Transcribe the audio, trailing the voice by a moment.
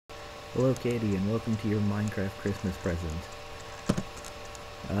Hello, Katie, and welcome to your Minecraft Christmas present.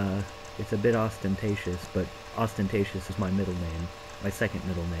 It's a bit ostentatious, but ostentatious is my middle name. My second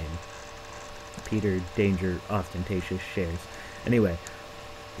middle name. Peter Danger Ostentatious Shares. Anyway,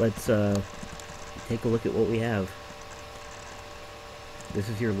 let's, take a look at what we have. This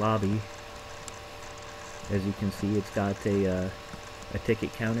is your lobby. As you can see, it's got a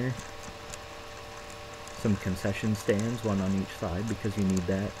ticket counter, some concession stands, one on each side because you need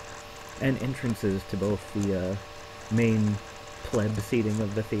that, and entrances to both the main pleb seating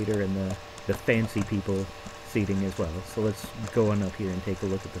of the theater and the fancy people seating as well. So let's go on up here and take a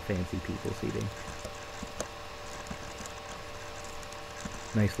look at the fancy people seating.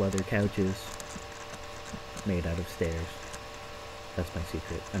 Nice leather couches made out of stairs. That's my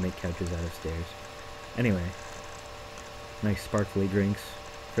secret. I make couches out of stairs. Anyway, nice sparkly drinks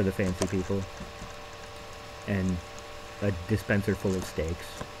for the fancy people, and a dispenser full of steaks,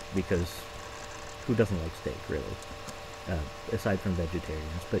 because who doesn't like steak, really? Aside from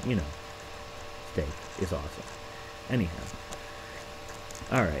vegetarians, but you know, steak is awesome. Anyhow,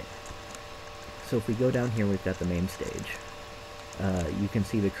 alright, so if we go down here, we've got the main stage. You can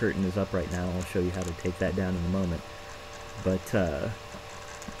see the curtain is up right now. I'll show you how to take that down in a moment, but, or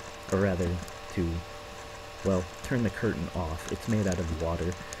rather, to, well, turn the curtain off. It's made out of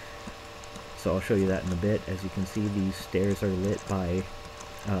water, so I'll show you that in a bit. As you can see, these stairs are lit by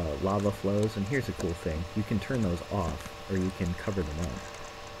lava flows, and here's a cool thing. You can turn those off, or you can cover them up.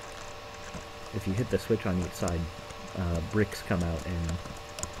 If you hit the switch on each side, bricks come out and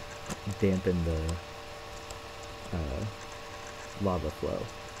dampen the lava flow.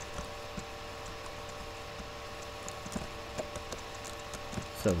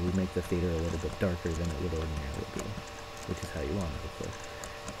 So we make the theater a little bit darker than it would ordinarily be, which is how you want it, of course.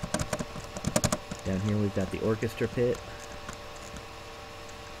 Down here we've got the orchestra pit.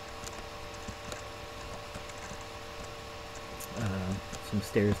 Some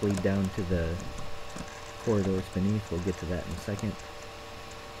stairs lead down to the corridors beneath. We'll get to that in a second.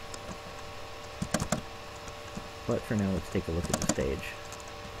 But for now, let's take a look at the stage.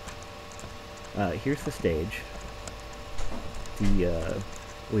 Here's the stage.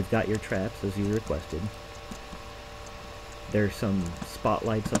 We've got your traps, as you requested. There's some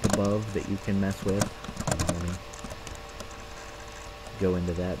spotlights up above that you can mess with. Let me go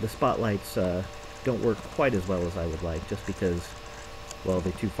into that. The spotlights don't work quite as well as I would like, just because, well,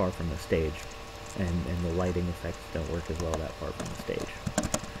 they're too far from the stage, and the lighting effects don't work as well that far from the stage.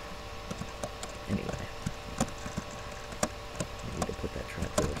 Anyway, I need to put that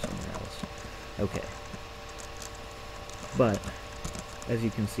trapdoor somewhere else. Okay. But, as you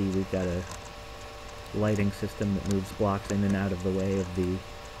can see, we've got a lighting system that moves blocks in and out of the way of the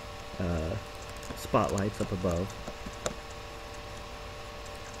spotlights up above.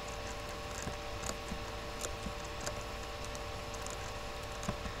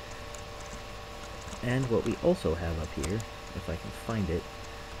 And what we also have up here, if I can find it,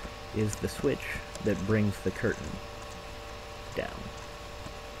 is the switch that brings the curtain down.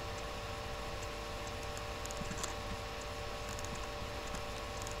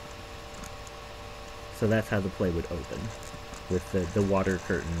 So that's how the play would open, with the water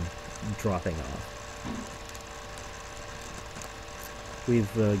curtain dropping off.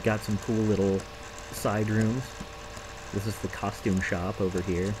 We've got some cool little side rooms. This is the costume shop over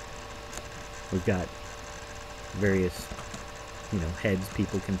here. We've got various, you know, heads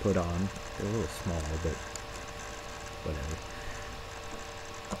people can put on. They're a little small, but whatever.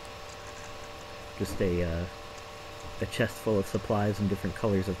 Just a chest full of supplies and different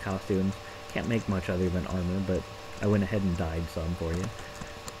colors of costumes. Can't make much other than armor, but I went ahead and dyed some for you.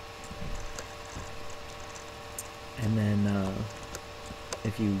 And then,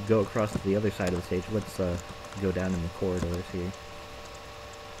 if you go across to the other side of the stage, let's go down in the corridors here.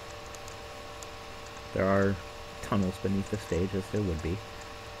 There are tunnels beneath the stage, as there would be.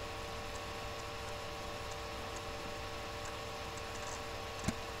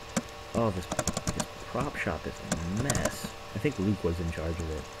 Oh, this prop shop is a mess. I think Luke was in charge of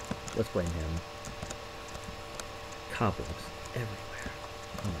it. Let's blame him. Cobwebs everywhere.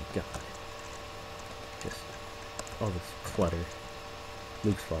 Oh my god. Just all this clutter.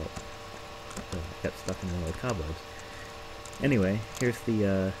 Luke's fault. Got stuck in there with cobwebs. Anyway, here's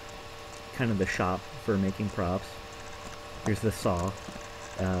the kind of the shop for making props. Here's the saw.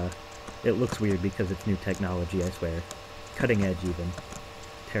 It looks weird because it's new technology, I swear. Cutting edge even.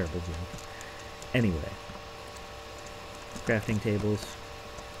 Terrible joke. Anyway. Crafting tables.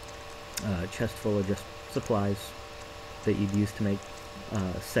 Chest full of just supplies that you'd use to make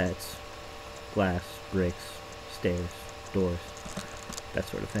sets. Glass, bricks, stairs, doors, that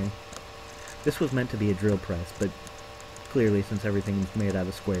sort of thing. This was meant to be a drill press, but clearly since everything's made out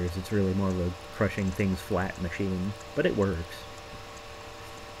of squares, it's really more of a crushing things flat machine, but it works.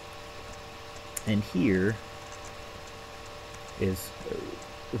 And here is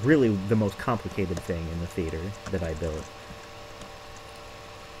really the most complicated thing in the theater that I built.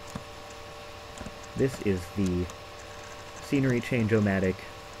 This is the Scenery Change-O-Matic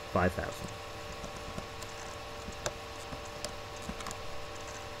 5000.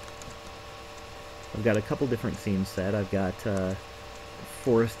 I've got a couple different scenes set. I've got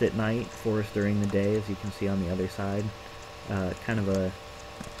forest at night, forest during the day, as you can see on the other side. Kind of a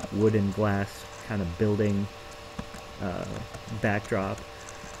wood and glass kind of building backdrop,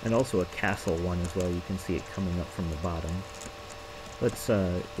 and also a castle one as well. You can see it coming up from the bottom.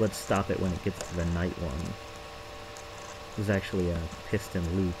 Let's stop it when it gets to the night one. There's actually a piston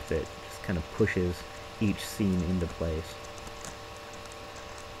loop that just kind of pushes each scene into place.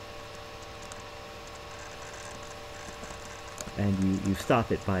 And you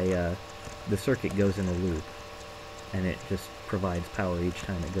stop it by, the circuit goes in a loop, and it just provides power each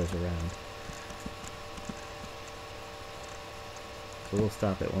time it goes around. So we'll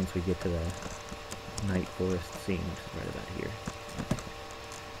stop it once we get to the night forest scene, which is right about here.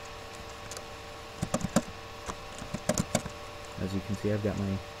 As you can see, I've got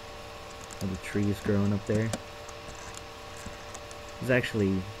my little trees growing up there. It's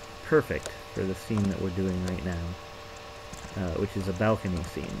actually perfect for the scene that we're doing right now, which is a balcony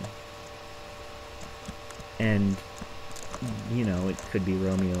scene. And, you know, it could be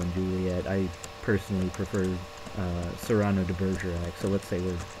Romeo and Juliet. I personally prefer Cyrano de Bergerac, so let's say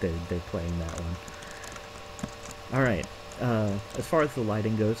they're playing that one. Alright, as far as the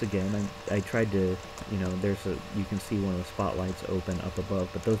lighting goes, again, I tried to, you know, you can see one of the spotlights open up above,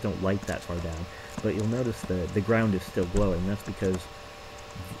 but those don't light that far down. But you'll notice the ground is still glowing. That's because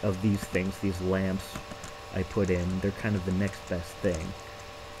of these things, these lamps I put in. They're kind of the next best thing.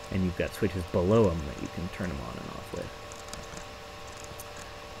 And you've got switches below them that you can turn them on and off with.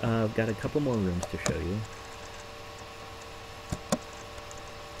 I've got a couple more rooms to show you.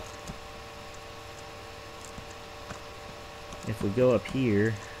 If we go up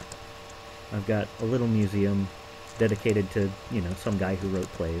here, I've got a little museum dedicated to, you know, some guy who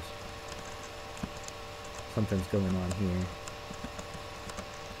wrote plays. Something's going on here.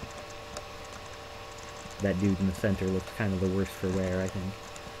 That dude in the center looks kind of the worst for wear, I think.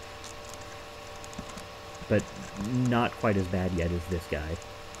 But not quite as bad yet as this guy.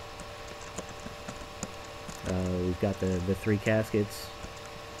 We've got the 3 caskets.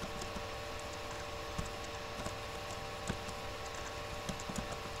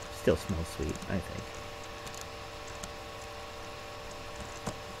 Still smells sweet, I think.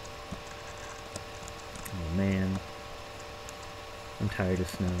 Oh man. I'm tired of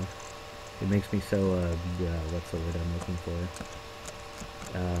snow. It makes me so, what's the word I'm looking for?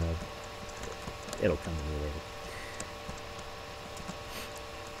 It'll come to me later.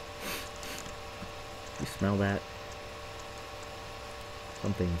 You smell that?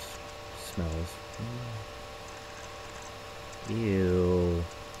 Something smells. Ew.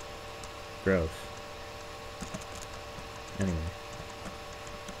 Gross. Anyway.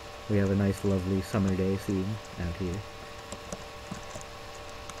 We have a nice, lovely summer day scene out here.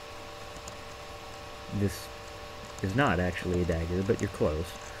 This is not actually a dagger, but you're close.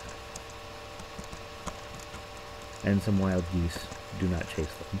 And some wild geese. Do not chase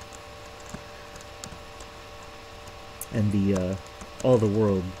them. And the, all the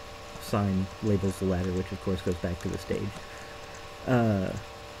world sign labels the ladder, which of course goes back to the stage.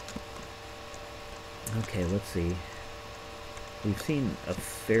 Okay, let's see. We've seen a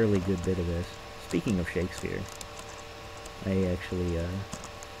fairly good bit of this. Speaking of Shakespeare, I actually,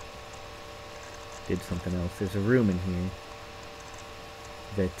 did something else. There's a room in here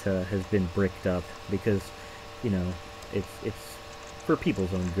that, has been bricked up because, you know, it's for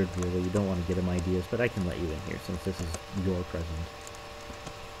people's own good, really. You don't want to get them ideas, but I can let you in here since this is your present.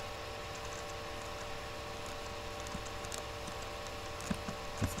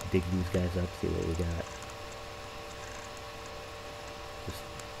 Let's dig these guys up, see what we got.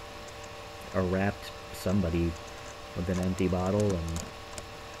 Just wrapped somebody with an empty bottle and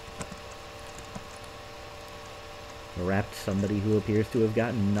wrapped somebody who appears to have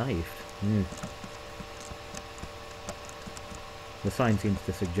gotten knifed. The sign seems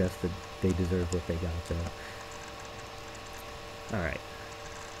to suggest that they deserve what they got, though. Alright.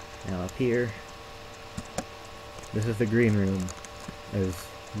 Now up here, this is the green room, as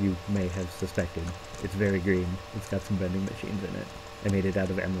you may have suspected. It's very green. It's got some vending machines in it. I made it out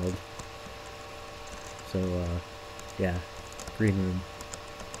of emerald. So, yeah, green room.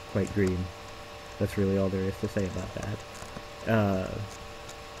 Quite green. That's really all there is to say about that.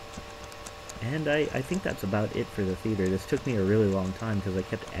 And I think that's about it for the theater. This took me a really long time because I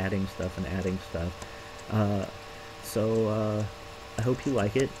kept adding stuff and adding stuff. So I hope you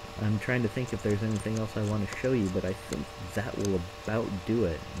like it. I'm trying to think if there's anything else I want to show you, but I think that will about do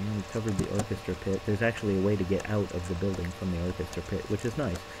it. You know, we covered the orchestra pit. There's actually a way to get out of the building from the orchestra pit, which is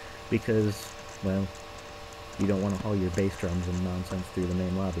nice, because, well, you don't want to haul your bass drums and nonsense through the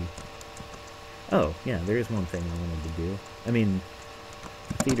main lobby. Oh, yeah, there is one thing I wanted to do. I mean,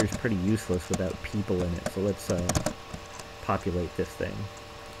 the theater's pretty useless without people in it, so let's populate this thing.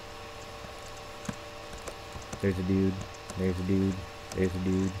 There's a dude, there's a dude, there's a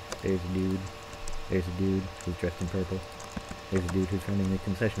dude, there's a dude, there's a dude who's dressed in purple. There's a dude who's running the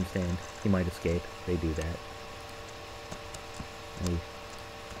concession stand. He might escape. They do that.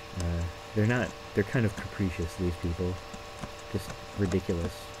 They're kind of capricious, these people. Just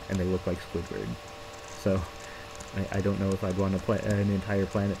ridiculous. And they look like Squidward. So, I don't know if I'd want an entire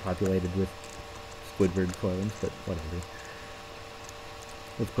planet populated with Squidward clones, but whatever.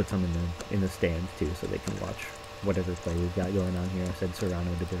 Let's put some in the stands too, so they can watch whatever play we've got going on here. I said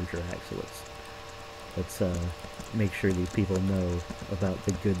Cyrano de Bergerac, so let's make sure these people know about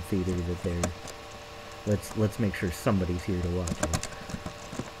the good theater that they're. Let's make sure somebody's here to watch it.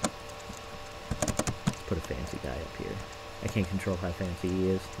 Let's put a fancy guy up here. I can't control how fancy he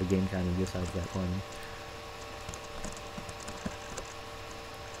is. The game kind of decides that for me.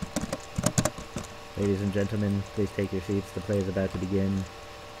 Ladies and gentlemen, please take your seats. The play is about to begin.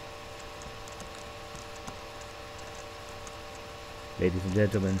 Ladies and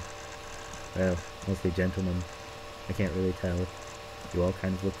gentlemen, well, mostly gentlemen, I can't really tell. You all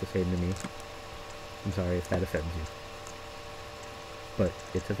kind of look the same to me. I'm sorry if that offends you. But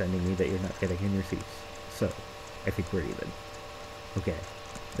it's offending me that you're not getting in your seats. So, I think we're even. Okay,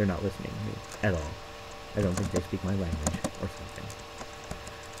 they're not listening to me at all. I don't think they speak my language, or something.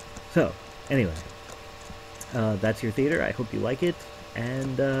 So, anyway, that's your theater. I hope you like it,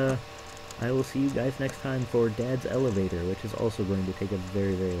 and I will see you guys next time for Dad's Elevator, which is also going to take a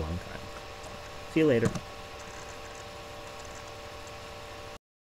very, very long time. See you later.